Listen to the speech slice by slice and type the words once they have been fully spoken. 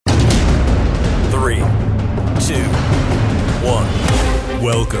3, 2, 1.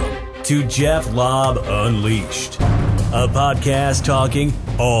 Welcome to Jeff Lobb Unleashed, a podcast talking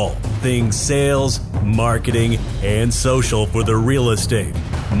all things sales, marketing, and social for the real estate,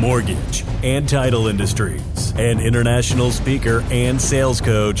 mortgage, and title industries. An international speaker and sales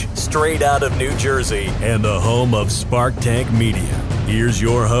coach straight out of New Jersey and the home of Spark Tank Media. Here's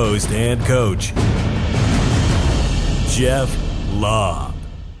your host and coach, Jeff Lobb.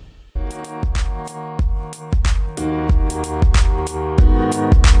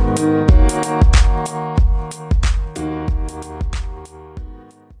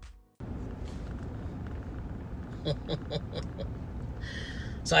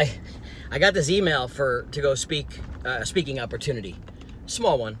 So I got this email to go speak, speaking opportunity,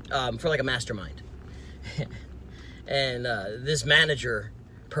 small one, for like a mastermind. And this manager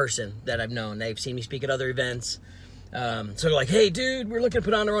person that I've known, they've seen me speak at other events. So they're like, hey dude, we're looking to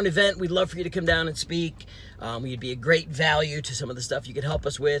put on our own event. We'd love for you to come down and speak. You'd be a great value to some of the stuff you could help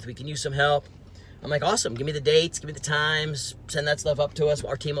us with. We can use some help. I'm like, awesome. Give me the dates, give me the times, send that stuff up to us.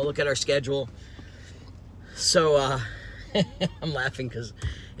 Our team will look at our schedule. So I'm laughing because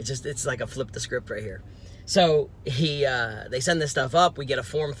it's like a flip the script right here. So they send this stuff up. We get a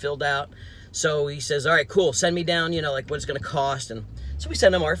form filled out. So he says, all right, cool. Send me down, like what it's going to cost. And so we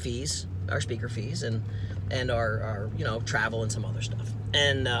send him our fees, our speaker fees, and our travel and some other stuff.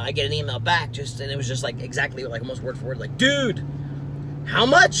 And I get an email back and it was just like exactly like almost word for word, like, dude, how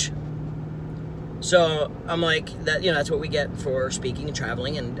much? So I'm like, that's what we get for speaking and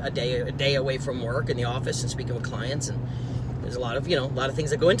traveling and a day away from work in the office and speaking with clients. And there's a lot of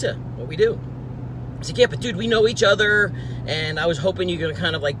things that go into what we do. I said, yeah, but dude, we know each other. And I was hoping you're going to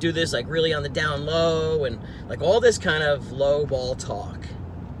kind of like do this like really on the down low and like all this kind of low ball talk.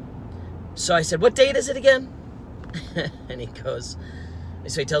 So I said, what date is it again? And he tells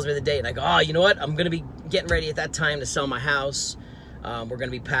me the date. And I go, oh, you know what? I'm going to be getting ready at that time to sell my house. We're going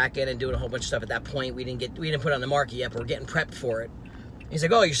to be packing and doing a whole bunch of stuff at that point. We didn't put it on the market yet, but we're getting prepped for it. He's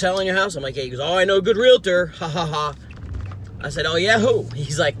like, oh, you're selling your house? I'm like, yeah. He goes, oh, I know a good realtor. Ha, ha, ha. I said, oh, yeah, who?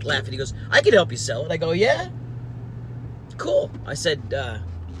 He's like laughing. He goes, I can help you sell it. I go, yeah? Cool. I said,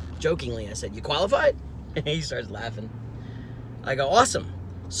 jokingly, you qualified? And he starts laughing. I go, awesome.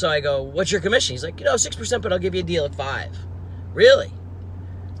 So I go, what's your commission? He's like, 6%, but I'll give you a deal at 5%. Really?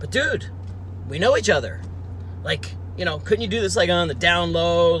 But dude, we know each other. Like, couldn't you do this like on the down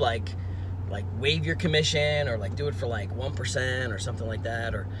low, like waive your commission or like do it for like 1% or something like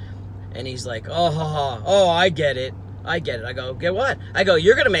that? And he's like, oh, I get it. I go, get what? I go,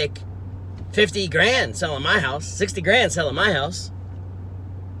 you're going to make 50 grand selling my house, 60 grand selling my house.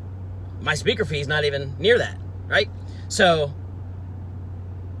 My speaker fee is not even near that, right? So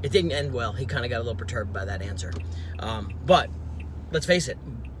it didn't end well. He kind of got a little perturbed by that answer. But let's face it,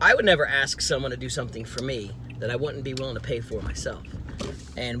 I would never ask someone to do something for me that I wouldn't be willing to pay for myself.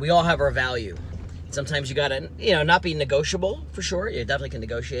 And we all have our value. Sometimes you gotta, not be negotiable for sure. You definitely can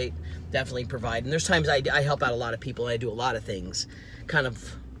negotiate, definitely provide. And there's times I help out a lot of people and I do a lot of things kind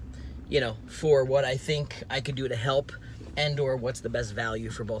of, for what I think I could do to help and or what's the best value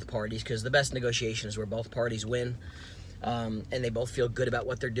for both parties. Because the best negotiation is where both parties win and they both feel good about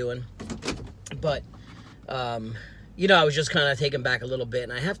what they're doing. But, I was just kind of taken back a little bit,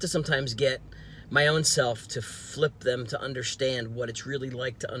 and I have to sometimes get my own self to flip them to understand what it's really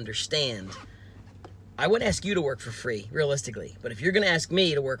like to understand. I wouldn't ask you to work for free, realistically. But if you're going to ask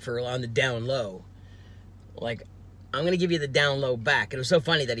me to work for on the down low, like, I'm going to give you the down low back. And it was so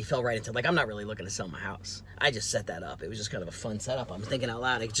funny that he fell right into, like, I'm not really looking to sell my house. I just set that up. It was just kind of a fun setup. I'm thinking out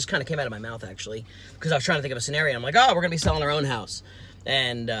loud. It just kind of came out of my mouth, actually, because I was trying to think of a scenario. I'm like, oh, we're going to be selling our own house.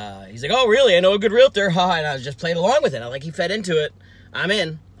 And he's like, oh, really? I know a good realtor. And I just played along with it. He fed into it. I'm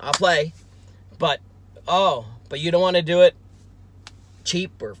in. I'll play. But you don't want to do it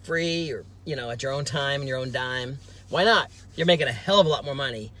cheap or free or, at your own time and your own dime. Why not? You're making a hell of a lot more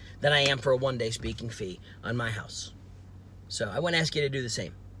money than I am for a one-day speaking fee on my house. So I wouldn't ask you to do the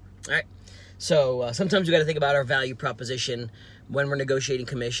same. All right? So sometimes we got to think about our value proposition when we're negotiating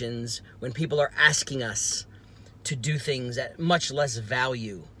commissions, when people are asking us to do things at much less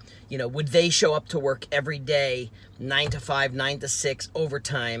value. Would they show up to work every day, 9 to 5, 9 to 6,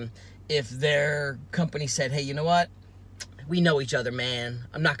 overtime, if their company said, hey, you know what? We know each other, man.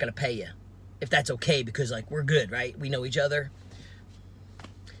 I'm not going to pay you. If that's okay, because, we're good, right? We know each other.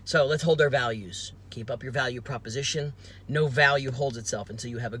 So let's hold our values. Keep up your value proposition. No value holds itself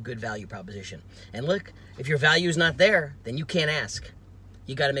until you have a good value proposition. And look, if your value is not there, then you can't ask.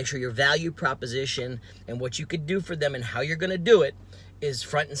 You got to make sure your value proposition and what you could do for them and how you're going to do it is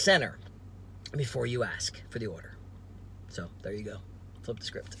front and center before you ask for the order. So there you go. Flip the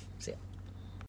script. See ya.